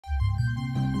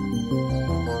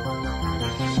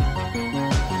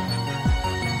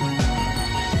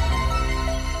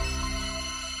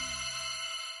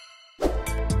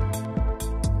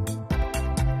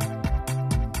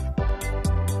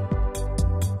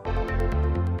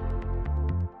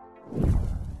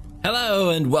Hello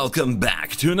and welcome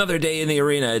back to another day in the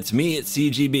arena. It's me, it's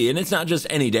CGB, and it's not just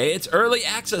any day, it's early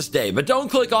access day. But don't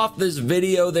click off this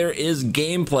video, there is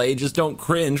gameplay. Just don't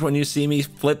cringe when you see me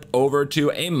flip over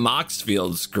to a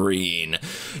Moxfield screen.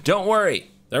 Don't worry.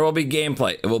 There will be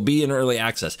gameplay. It will be in early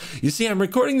access. You see, I'm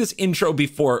recording this intro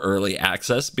before early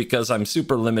access because I'm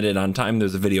super limited on time.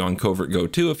 There's a video on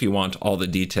CovertGo 2 if you want all the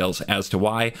details as to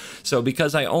why. So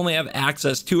because I only have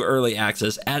access to early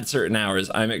access at certain hours,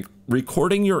 I'm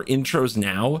recording your intros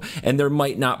now, and there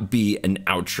might not be an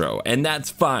outro, and that's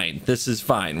fine. This is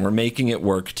fine. We're making it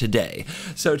work today.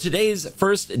 So today's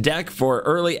first deck for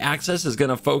early access is going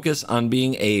to focus on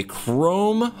being a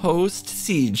Chrome Host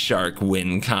Seed Shark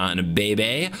win con,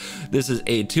 baby. This is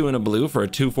a 2 and a blue for a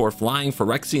 2/4 flying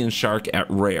Phyrexian Shark at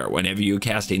rare. Whenever you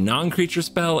cast a non-creature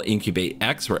spell, incubate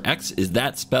X, where X is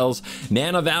that spell's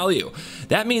mana value.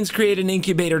 That means create an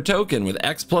incubator token with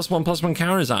X +1/+1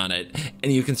 counters on it,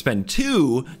 and you can spend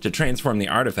 2 to transform the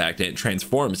artifact, and it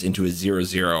transforms into a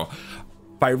 0/0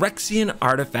 Phyrexian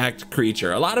artifact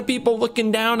creature. A lot of people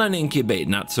looking down on Incubate,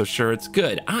 not so sure it's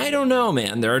good. I don't know,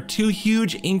 man. There are 2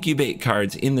 huge Incubate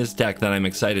cards in this deck that I'm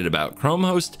excited about. Chrome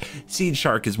Host Seed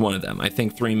Shark is one of them. I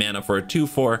think 3 mana for a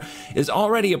 2/4 is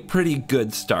already a pretty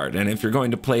good start, and if you're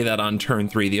going to play that on turn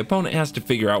 3, the opponent has to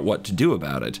figure out what to do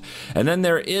about it. And then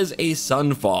there is a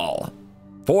Sunfall.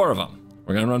 4 of them.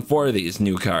 We're going to run 4 of these,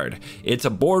 new card. It's a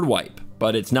board wipe,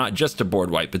 but it's not just a board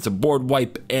wipe. It's a board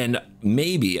wipe and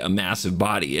maybe a massive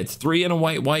body. It's 3 and a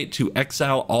white to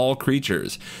exile all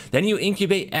creatures. Then you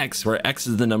incubate X, where X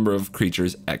is the number of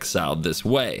creatures exiled this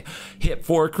way. Hit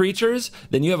 4 creatures,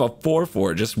 then you have a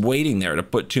 4/4 just waiting there to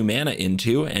put 2 mana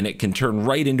into, and it can turn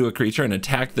right into a creature and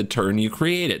attack the turn you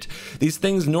create it. These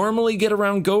things normally get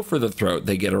around Go for the Throat.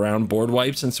 They get around board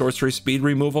wipes and sorcery speed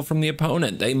removal from the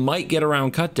opponent. They might get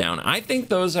around cut down. I think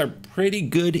those are pretty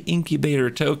good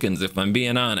incubator tokens, if I'm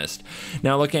being honest.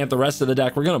 Now looking at the rest of the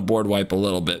deck, we're going to board wipe a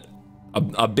little bit.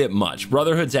 A bit much.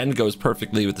 Brotherhood's End goes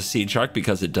perfectly with the Seed Shark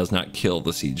because it does not kill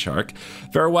the Seed Shark.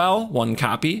 Farewell, 1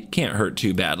 copy, can't hurt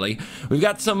too badly. We've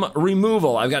got some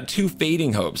removal. I've got 2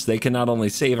 Fading Hopes. They can not only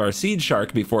save our Seed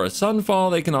Shark before a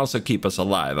Sunfall, they can also keep us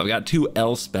alive. I've got 2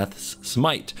 Elspeth's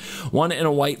Smite. 1 and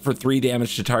a white for 3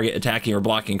 damage to target attacking or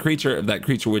blocking creature. If that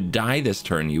creature would die this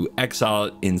turn, you exile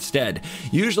it instead.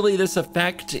 Usually this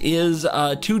effect is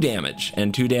 2 damage,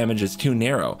 and 2 damage is too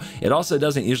narrow. It also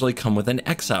doesn't usually come with an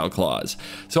exile clause.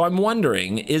 So I'm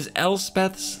wondering, is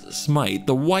Elspeth's Smite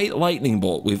the white lightning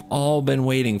bolt we've all been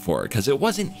waiting for? Because it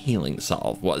wasn't Healing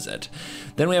Salve, was it?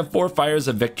 Then we have 4 Fires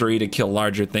of Victory to kill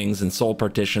larger things, and Soul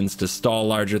Partitions to stall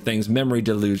larger things, Memory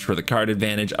Deluge for the card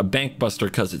advantage, a Bank Buster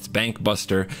because it's Bank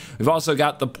Buster. We've also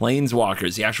got the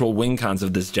Planeswalkers, the actual win cons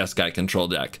of this Jeskai control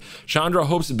deck. Chandra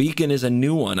Hope's Beacon is a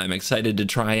new one I'm excited to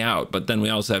try out, but then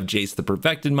we also have Jace the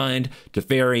Perfected Mind,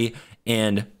 Teferi,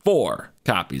 and 4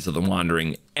 copies of the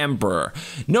Wandering Emperor.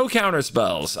 No counter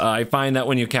spells. I find that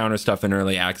when you counter stuff in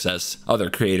early access, other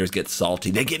creators get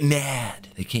salty. They get mad.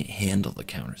 They can't handle the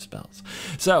counter spells.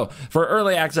 So for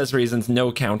early access reasons,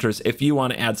 no counters. If you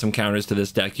want to add some counters to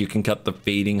this deck, you can cut the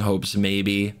Fading Hopes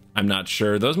maybe. I'm not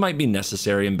sure. Those might be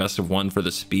necessary in best of 1 for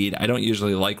the speed. I don't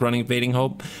usually like running Fading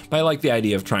Hope, but I like the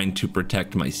idea of trying to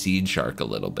protect my Seed Shark a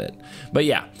little bit. But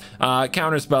yeah,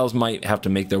 counter spells might have to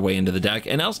make their way into the deck,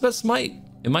 and Elspeth's Might.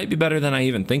 It might be better than I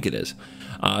even think it is.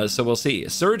 So we'll see.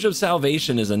 Surge of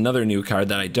Salvation is another new card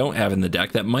that I don't have in the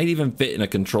deck that might even fit in a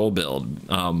control build.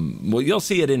 Well, you'll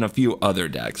see it in a few other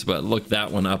decks, but look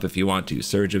that one up if you want to.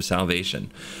 Surge of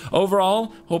Salvation.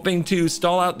 Overall, hoping to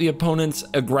stall out the opponent's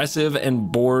aggressive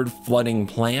and board flooding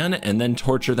plan, and then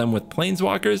torture them with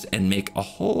Planeswalkers and make a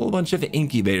whole bunch of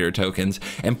incubator tokens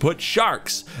and put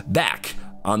sharks back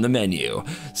on the menu.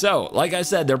 So, like I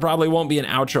said, there probably won't be an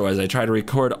outro as I try to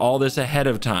record all this ahead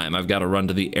of time. I've got to run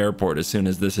to the airport as soon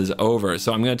as this is over.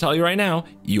 So I'm going to tell you right now,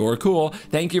 you're cool.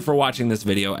 Thank you for watching this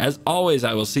video. As always,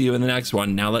 I will see you in the next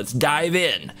one. Now let's dive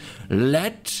in.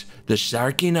 Let the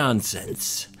sharky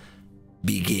nonsense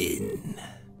begin.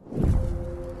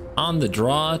 On the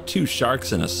draw, 2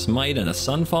 sharks and a Smite and a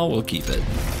Sunfall. We'll keep it.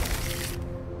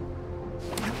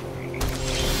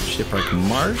 Shipwreck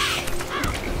Marsh.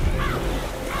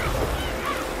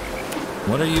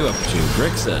 What are you up to?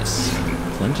 Grixis.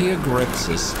 Plenty of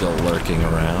Grixis still lurking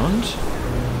around.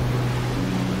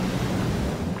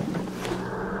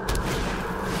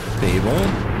 Fable.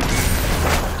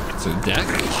 So deck.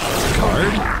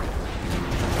 Card.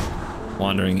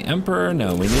 Wandering Emperor.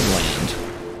 No, we need land.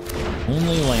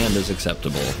 Only land is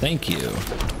acceptable. Thank you.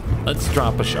 Let's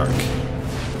drop a shark.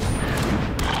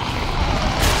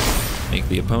 Make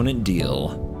the opponent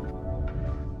deal.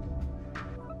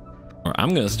 Or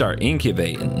I'm gonna start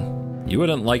incubating. You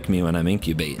wouldn't like me when I'm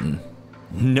incubating.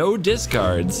 No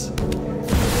discards.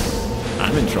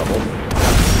 I'm in trouble.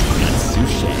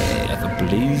 Sushi at the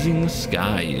blazing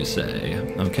sky, you say.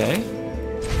 Okay.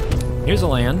 Here's a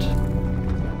land.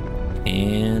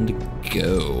 And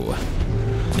go.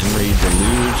 Memory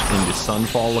Deluge into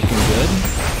Sunfall looking good.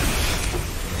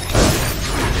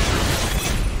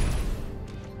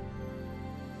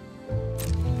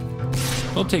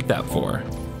 We'll take that 4.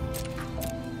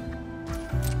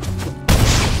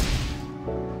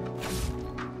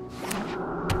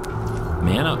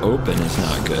 Mana open is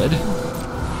not good.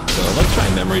 So let's try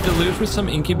Memory Deluge with some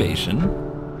incubation.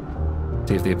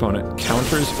 See if the opponent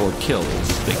counters or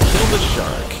kills. They kill the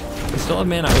shark. They still have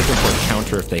mana open for a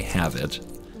counter if they have it.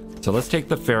 So let's take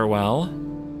the Farewell.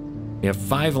 We have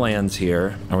 5 lands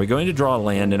here. Are we going to draw a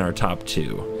land in our top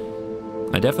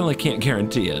 2? I definitely can't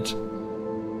guarantee it.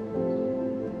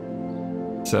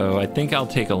 So I think I'll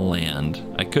take a land.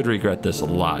 I could regret this a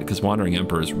lot because Wandering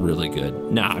Emperor is really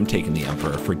good. Nah, I'm taking the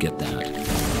Emperor. Forget that.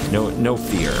 No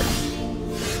fear.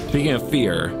 Speaking of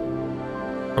fear,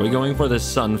 are we going for this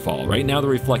Sunfall? Right now the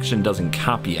Reflection doesn't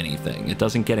copy anything. It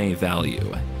doesn't get any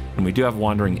value. And we do have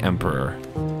Wandering Emperor.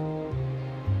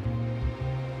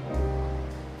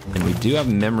 And we do have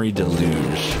Memory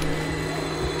Deluge.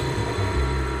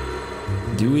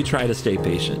 Do we try to stay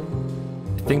patient?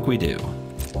 I think we do.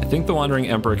 I think the Wandering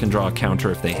Emperor can draw a counter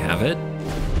if they have it.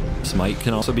 Smite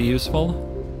can also be useful.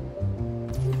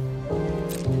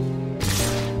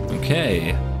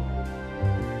 Okay.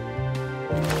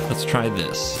 Let's try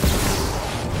this.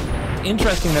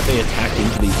 Interesting that they attacked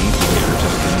into the Incubator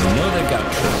token. We know they've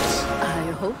got tricks.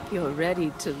 I hope you're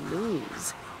ready to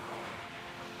lose.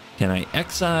 Can I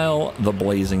exile the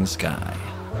Blazing Sky?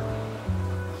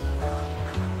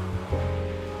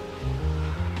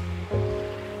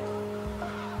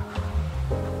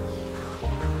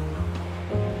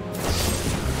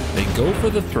 They go for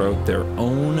the throat, their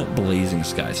own Blazing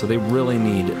Sky, so they really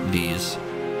need these.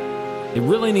 They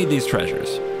really need these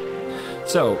treasures.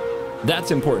 So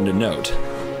that's important to note.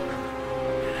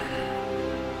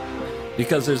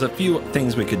 Because there's a few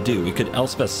things we could do. We could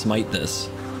Elspeth Smite this,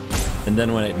 and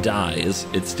then when it dies,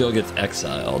 it still gets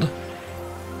exiled.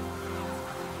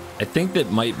 I think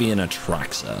that might be an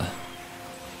Atraxa.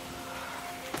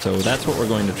 So that's what we're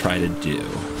going to try to do.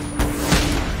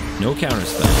 No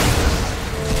counterspell.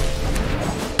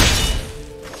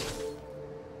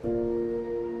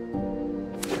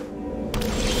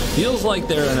 Feels like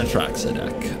they're an Atraxa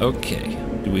deck. Okay,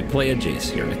 do we play a Jace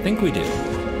here? I think we do.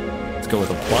 Let's go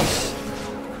with a plus.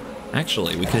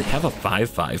 Actually, we could have a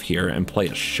 5/5 here and play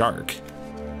a Shark.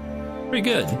 Pretty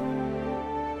good.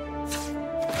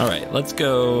 All right, let's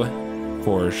go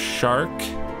for Shark. Put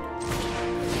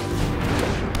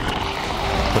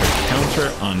a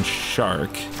counter on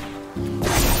Shark.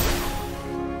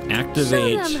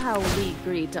 Activate Show them how we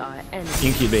greet our enemies.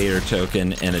 Incubator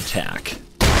token and attack.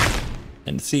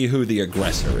 And see who the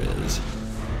aggressor is.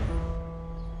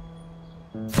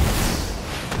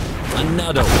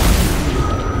 Another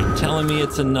one. You're telling me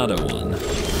it's another one.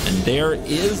 And there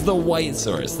is the white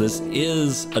source. This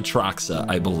is Atraxa,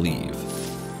 I believe.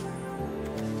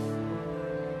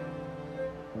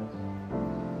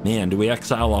 Man, do we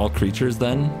exile all creatures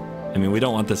then? I mean, we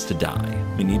don't want this to die.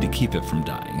 We need to keep it from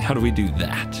dying. How do we do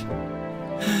that?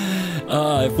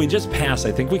 If we just pass,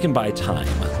 I think we can buy time.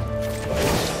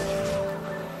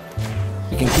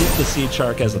 We can keep the Seed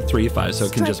Shark as a 3/5 so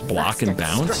it can just block and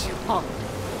bounce.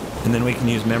 And then we can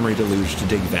use Memory Deluge to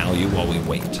dig value while we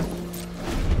wait.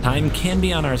 Time can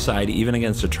be on our side even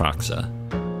against Atraxa.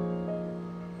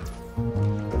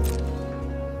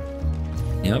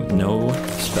 Yep, no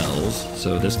spells.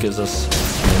 So this gives us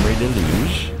Memory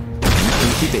Deluge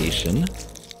and Incubation.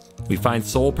 We find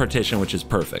Soul Partition, which is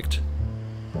perfect.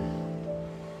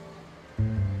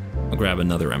 I'll grab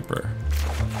another Emperor.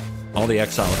 All the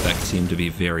exile effects seem to be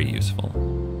very useful.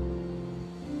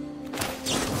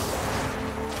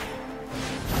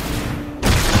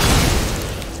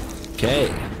 Okay,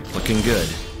 looking good.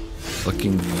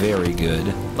 Looking very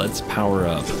good. Let's power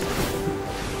up.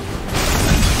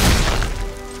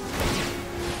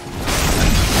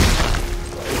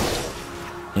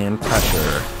 And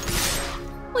pressure.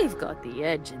 We've got the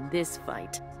edge in this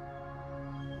fight.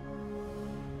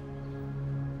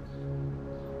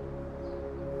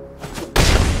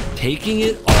 Taking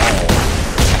it all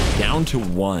down to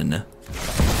 1.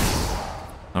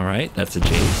 All right, that's a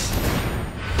Jace.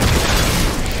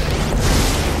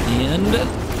 And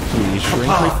we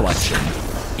shrink Reflection.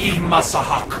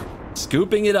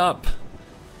 Scooping it up.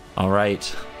 All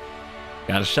right.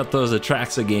 Gotta shut those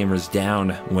Atraxa gamers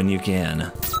down when you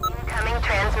can. Incoming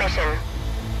transmission.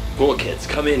 Cool kids,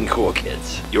 come in, cool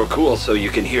kids. You're cool so you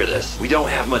can hear this. We don't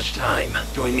have much time.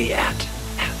 Join me at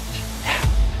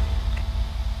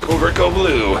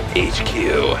CovertGoBlue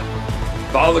HQ.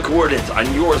 Follow the coordinates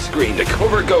on your screen to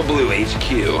CovertGoBlue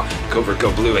HQ.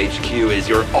 CovertGoBlue HQ is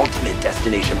your ultimate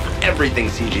destination for everything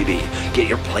CGB. Get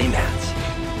your playmats.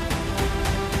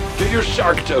 Get your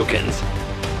shark tokens.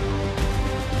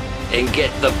 And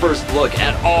get the first look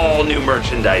at all new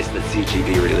merchandise that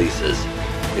CGB releases.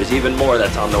 There's even more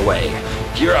that's on the way.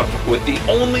 Gear up with the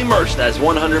only merch that's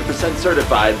 100%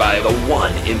 certified by the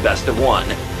one in Best of One.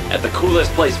 At the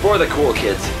coolest place for the cool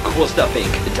kids,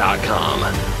 CoolStuffInc.com.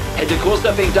 Head to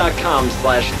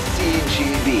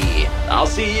CoolStuffInc.com/CGB. I'll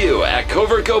see you at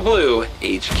CovertGoBlue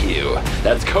HQ.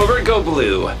 That's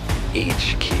CovertGoBlue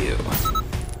HQ.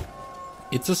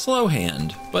 It's a slow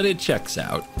hand, but it checks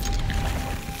out.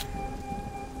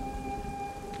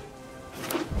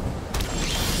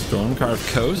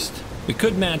 Stormcarved Coast. We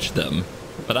could match them,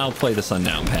 but I'll play the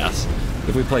Sundown Pass.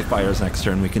 If we play Fires next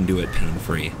turn, we can do it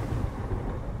pain-free.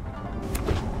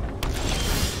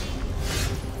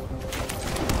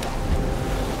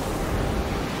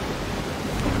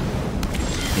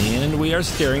 And we are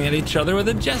staring at each other with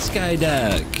a Jeskai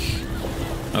deck.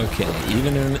 Okay,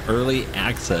 even in early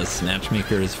access,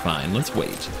 Matchmaker is fine. Let's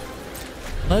wait.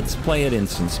 Let's play at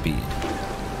instant speed.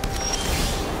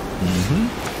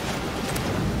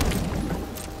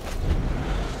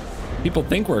 People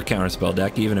think we're a counterspell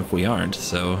deck even if we aren't,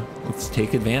 so let's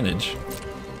take advantage.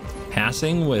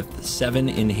 Passing with 7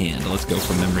 in hand. Let's go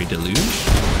for Memory Deluge.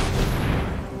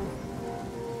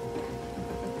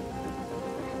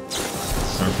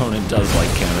 Our opponent does like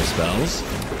counterspells.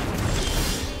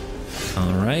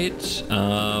 All right.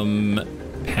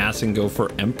 Pass and go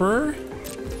for Emperor.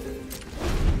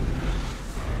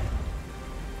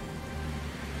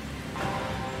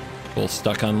 Both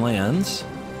stuck on lands.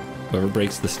 Whoever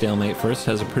breaks the stalemate first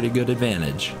has a pretty good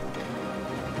advantage.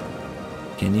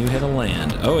 Can you hit a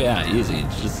land? Oh yeah, easy.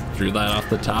 Just drew that off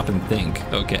the top and think.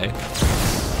 Okay.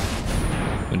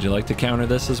 Would you like to counter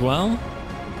this as well?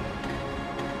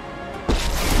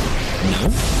 No?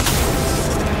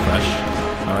 Crush.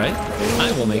 Alright.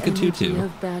 I will make a 2/2.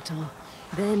 Of battle,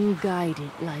 then guide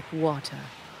it like water.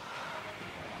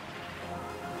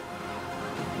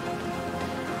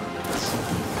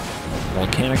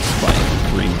 Volcanic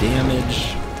Spike, 3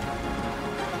 damage.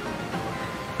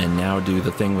 And now do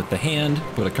the thing with the hand,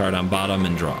 put a card on bottom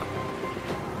and draw.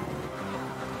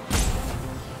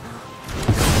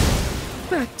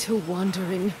 Back to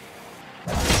wandering.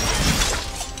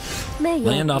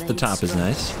 Land off the top is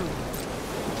nice.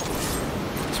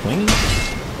 Swing.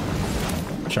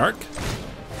 Shark.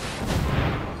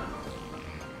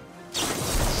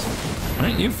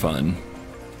 Aren't you fun?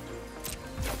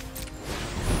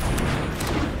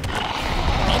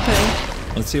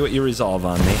 Let's see what you resolve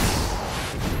on me.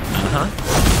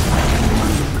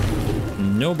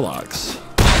 No blocks.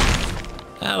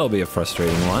 That'll be a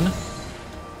frustrating one.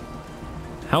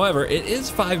 However, it is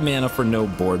 5 mana for no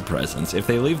board presence. If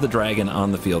they leave the dragon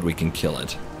on the field, we can kill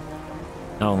it.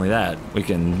 Not only that, we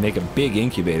can make a big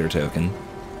incubator token.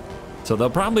 So they'll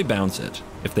probably bounce it.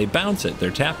 If they bounce it,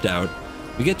 they're tapped out.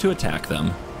 We get to attack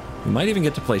them. We might even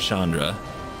get to play Chandra.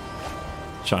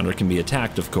 Chandra can be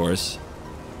attacked, of course,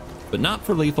 but not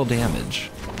for lethal damage.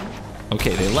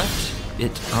 Okay, they left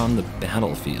it on the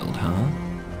battlefield, huh?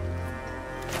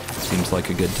 Seems like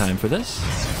a good time for this.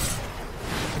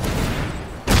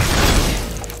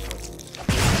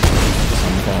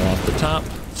 Some fall off the top,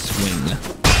 swing.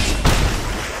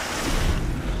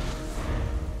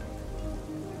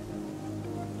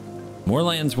 More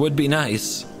lands would be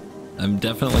nice. I'm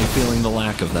definitely feeling the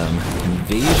lack of them.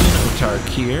 Invasion of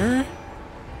Tarkir.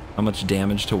 How much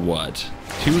damage to what?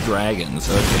 2 dragons.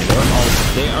 Okay,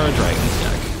 they are a dragon's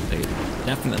deck. They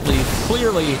definitely,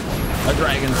 clearly, a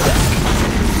dragon's deck.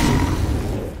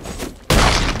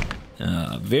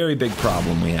 Very big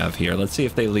problem we have here. Let's see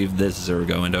if they leave this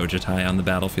Zurgo and Ojutai on the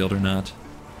battlefield or not.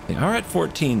 They are at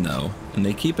 14 though, and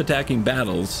they keep attacking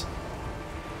battles.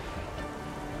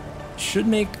 Should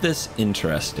make this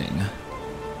interesting.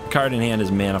 The card in hand is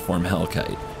Manaform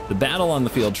Hellkite. The battle on the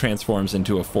field transforms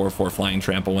into a 4/4 flying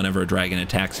trample whenever a dragon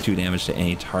attacks 2 damage to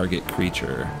any target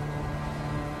creature.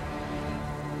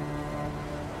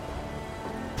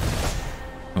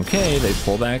 Okay, they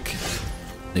pull back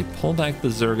the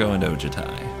Zurgo and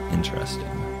Ojutai.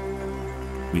 Interesting.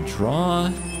 We draw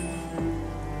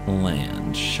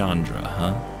land. Chandra,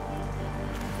 huh?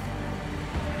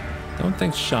 Don't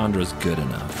think Chandra's good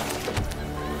enough.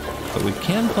 But we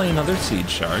can play another Seed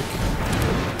Shark.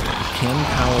 Can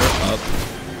power up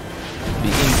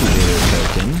the incubator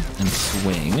token and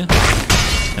swing.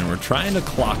 And we're trying to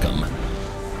clock them.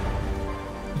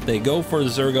 If they go for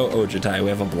Zergo Ojutai, we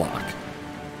have a block.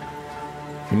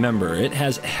 Remember, it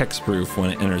has hexproof when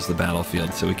it enters the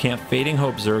battlefield, so we can't Fading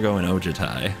Hope Zergo and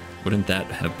Ojutai. Wouldn't that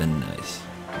have been nice?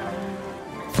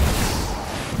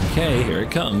 Okay, here it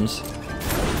comes.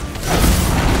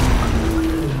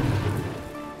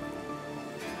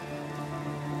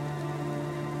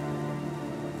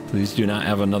 Please do not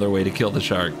have another way to kill the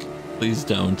shark. Please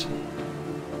don't.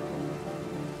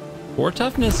 4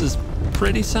 toughness is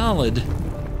pretty solid.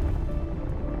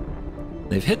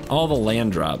 They've hit all the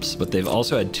land drops, but they've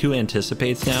also had 2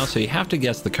 anticipates now, so you have to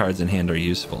guess the cards in hand are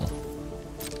useful.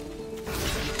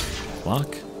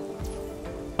 Block.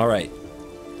 All right.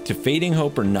 To Fading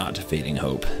Hope or not to Fading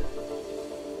Hope?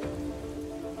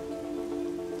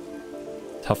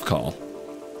 Tough call.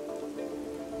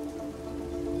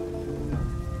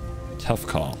 Tough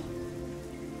call.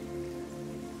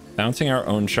 Bouncing our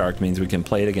own shark means we can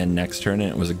play it again next turn,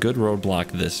 and it was a good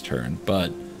roadblock this turn,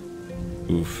 but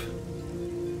oof.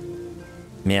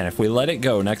 Man, if we let it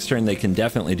go, next turn they can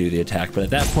definitely do the attack, but at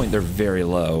that point they're very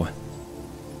low.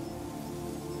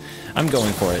 I'm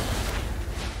going for it.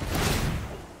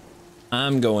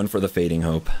 I'm going for the Fading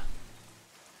Hope.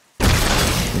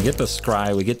 We get the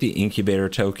Scry, we get the Incubator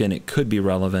token, it could be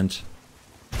relevant.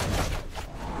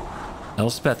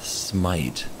 Elspeth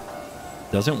Smite.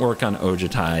 Doesn't work on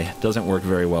Ojutai, doesn't work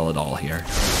very well at all here.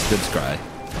 Good Scry.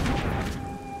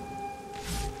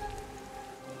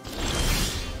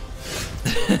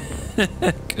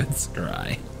 Good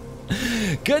Scry.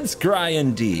 Good Scry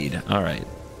indeed. All right.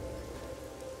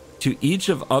 To each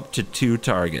of up to 2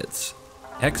 targets.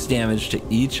 Hex damage to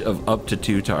each of up to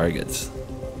 2 targets.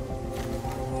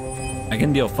 I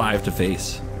can deal 5 to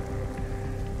face.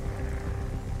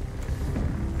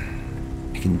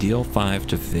 I can deal 5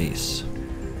 to face.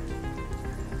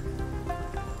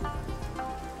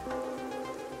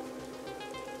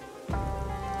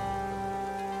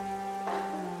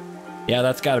 Yeah,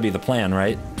 that's got to be the plan,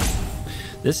 right?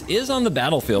 This is on the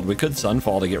battlefield. We could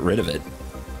Sunfall to get rid of it.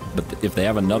 But if they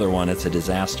have another one, it's a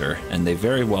disaster. And they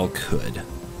very well could.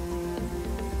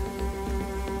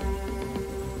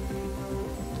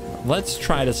 Let's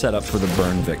try to set up for the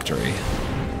burn victory.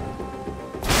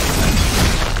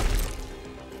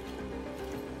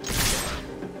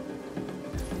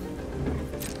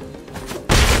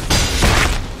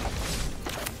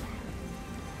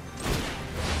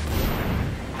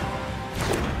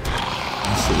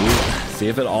 See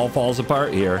if it all falls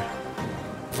apart here.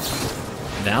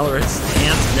 Valorous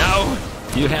stance. No!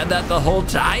 You had that the whole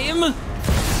time?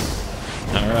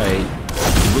 Alright.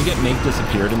 Did we get Make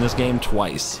Disappeared in this game?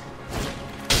 Twice.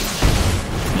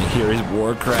 And here is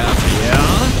Warcraft.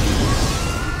 Yeah?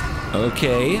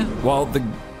 Okay. Well,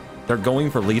 they're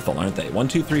going for lethal, aren't they? 1,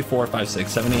 2, 3, 4, 5,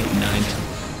 6, 7, 8, 9.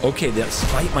 Okay, that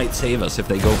Spite might save us if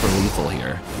they go for lethal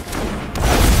here.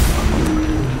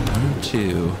 1,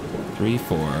 2, 3,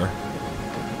 4.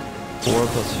 4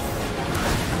 plus...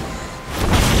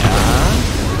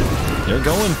 Yeah. They're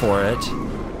going for it.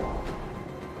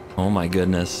 Oh my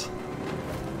goodness.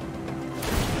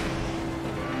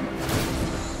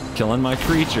 Killing my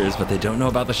creatures, but they don't know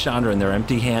about the Chandra and they're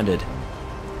empty-handed.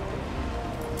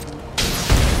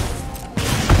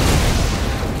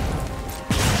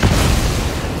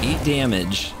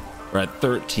 Damage. We're at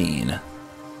 13.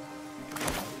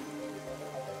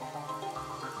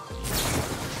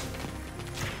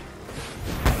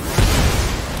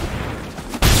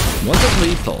 Was it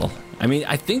lethal? I mean,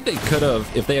 I think they could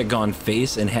have, if they had gone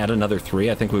face and had another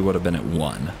 3, I think we would have been at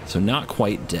 1. So not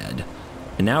quite dead.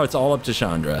 And now it's all up to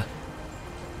Chandra.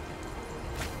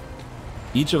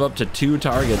 Each of up to 2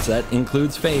 targets, that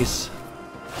includes face.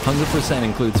 100%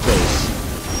 includes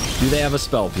face. Do they have a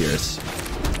Spell Pierce?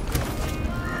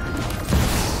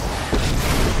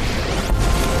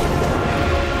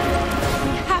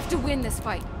 Win this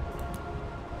fight.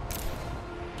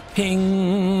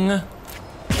 Ping.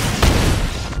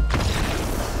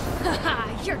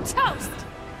 You're toast.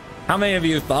 How many of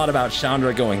you thought about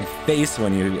Chandra going face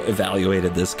when you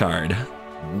evaluated this card?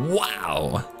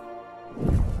 Wow.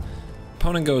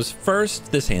 Opponent goes first.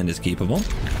 This hand is keepable.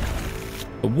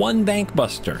 The 1 Bank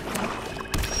Buster.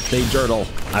 They dirtle.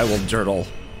 I will dirtle.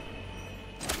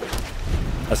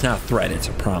 That's not a threat, it's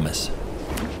a promise.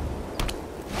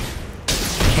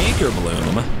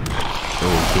 Bloom.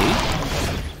 Okay.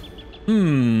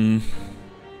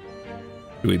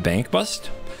 Do we bank bust?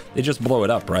 They just blow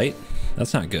it up, right?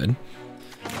 That's not good.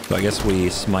 So I guess we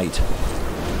smite.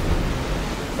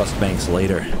 Bust banks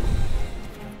later.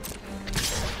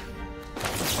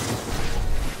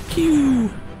 Pew!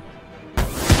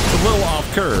 It's a little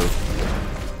off curve.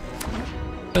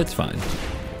 But it's fine.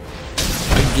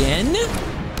 again?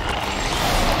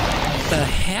 The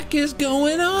heck is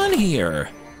going on here?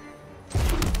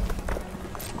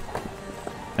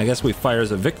 I guess we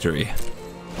fires a victory.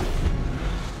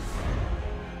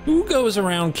 Who goes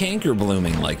around canker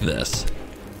blooming like this?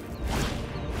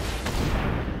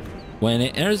 When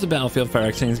it enters the battlefield, fire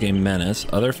exchange gain menace.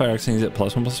 Other fire exchange at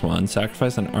 +1/+1.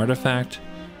 Sacrifice an artifact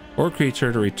or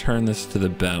creature to return this to the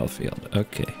battlefield.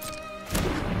 Okay.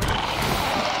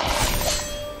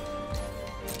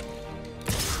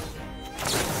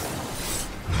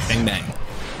 Bang bang.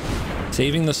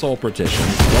 Saving the soul partition.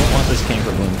 Don't want this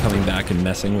canker bloom coming back and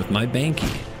messing with my banky.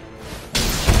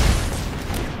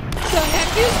 What the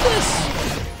heck is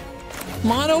this?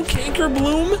 Mono canker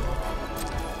bloom?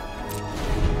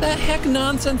 The heck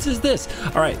nonsense is this?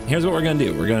 All right, here's what we're gonna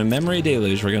do. We're gonna memory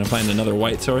deluge. We're gonna find another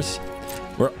white source.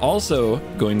 We're also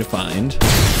going to find,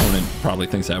 opponent probably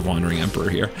thinks I have Wandering Emperor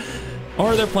here,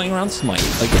 or they're playing around Smite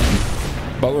again,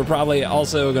 but we're probably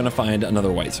also gonna find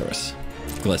another white source,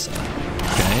 Glissa,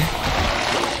 okay?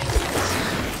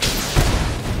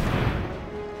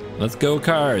 Let's go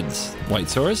cards. White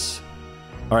source.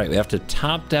 All right, we have to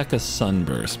top deck a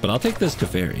Sunburst, but I'll take this to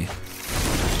Fairy.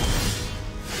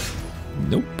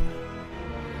 Nope.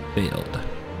 Failed.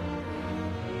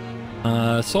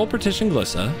 Soul Partition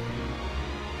Glissa.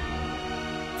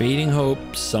 Fading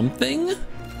Hope something?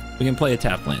 We can play a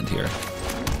tap land here.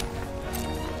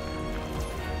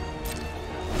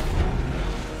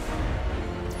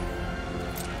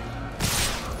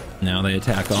 Now they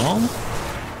attack all.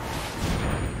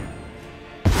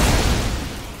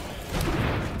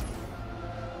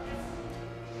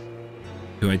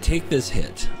 Do I take this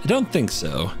hit? I don't think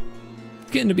so.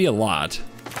 It's getting to be a lot.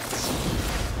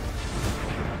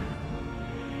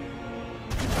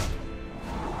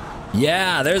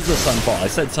 Yeah, there's the Sunfall. I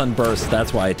said Sunburst,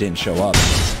 that's why it didn't show up.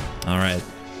 All right,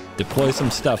 deploy some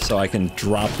stuff so I can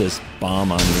drop this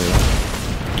bomb on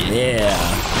you. Yeah.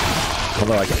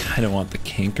 Although I kind of want the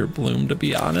canker bloom, to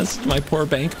be honest, my poor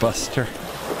bank buster.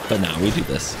 But no, we do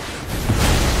this.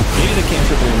 Maybe the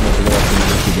canker bloom will blow up the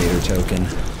incubator token.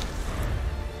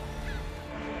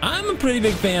 I'm a pretty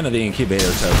big fan of the incubator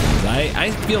tokens.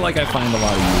 I feel like I find a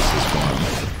lot of uses for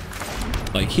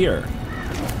them. Like here,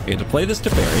 I get to play this to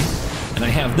Fairy, and I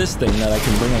have this thing that I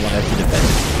can bring alive to defend.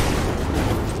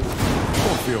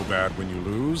 Don't feel bad when you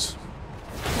lose.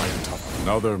 Might have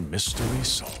another mystery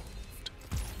solved.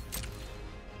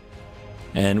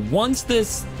 And once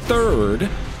this third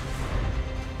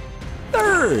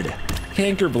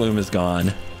canker bloom is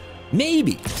gone,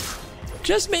 maybe,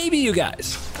 just maybe, you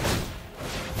guys,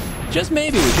 just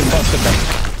maybe we can bust a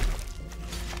bank.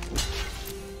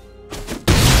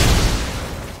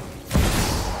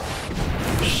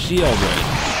 Shield Raid,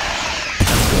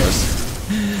 of course.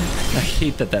 I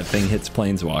hate that that thing hits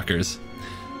planeswalkers.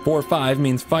 4/5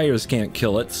 means fires can't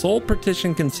kill it. Soul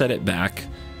Partition can set it back.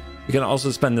 We can also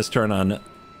spend this turn on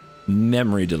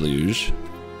Memory Deluge.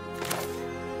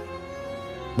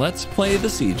 Let's play the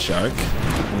Seed Shark.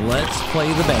 Let's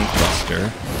play the Bank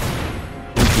Buster.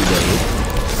 Incubate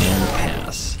and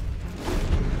pass.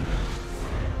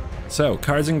 So,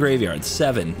 cards in graveyard,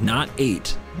 7, not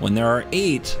 8. When there are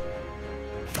 8,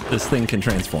 this thing can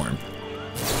transform.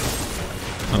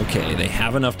 Okay, they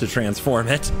have enough to transform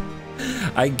it.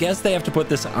 I guess they have to put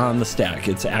this on the stack.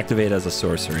 It's activate as a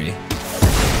sorcery,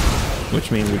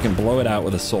 which means we can blow it out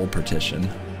with a Soul Partition.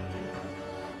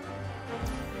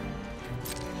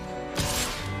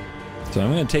 So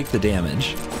I'm going to take the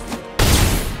damage.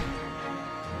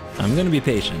 I'm going to be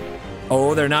patient.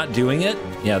 Oh, they're not doing it?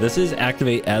 Yeah, this is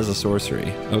activate as a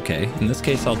sorcery. Okay, in this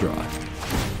case, I'll draw.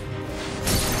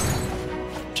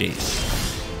 Jace.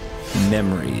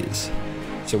 Memories.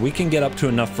 So we can get up to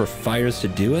enough for fires to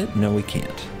do it? No, we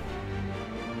can't.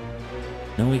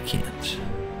 No, we can't.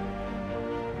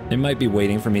 They might be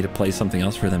waiting for me to play something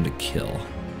else for them to kill.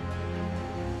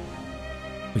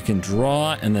 We can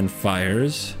draw and then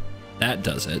fires. That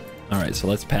does it. All right, so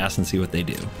let's pass and see what they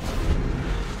do.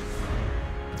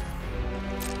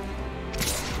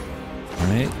 All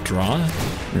right, draw.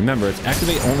 Remember, it's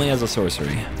activate only as a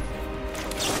sorcery.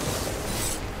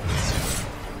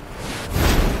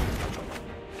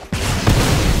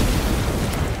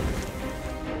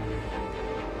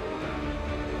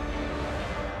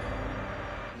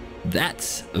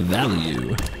 That's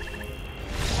value.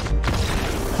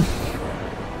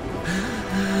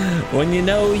 When you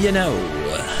know, you know.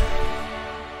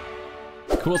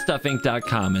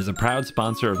 CoolStuffInc.com is a proud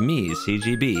sponsor of me,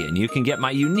 CGB, and you can get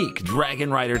my unique Dragon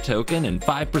Rider token and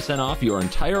 5% off your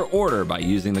entire order by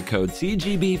using the code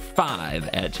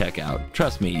CGB5 at checkout.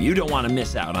 Trust me, you don't want to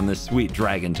miss out on this sweet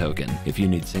dragon token. If you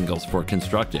need singles for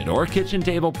constructed or kitchen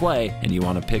table play, and you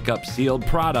want to pick up sealed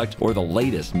product or the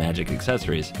latest Magic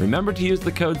accessories, remember to use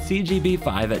the code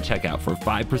CGB5 at checkout for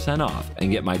 5% off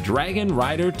and get my Dragon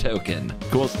Rider token.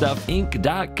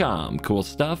 CoolStuffInc.com. Cool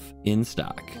stuff in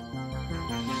stock.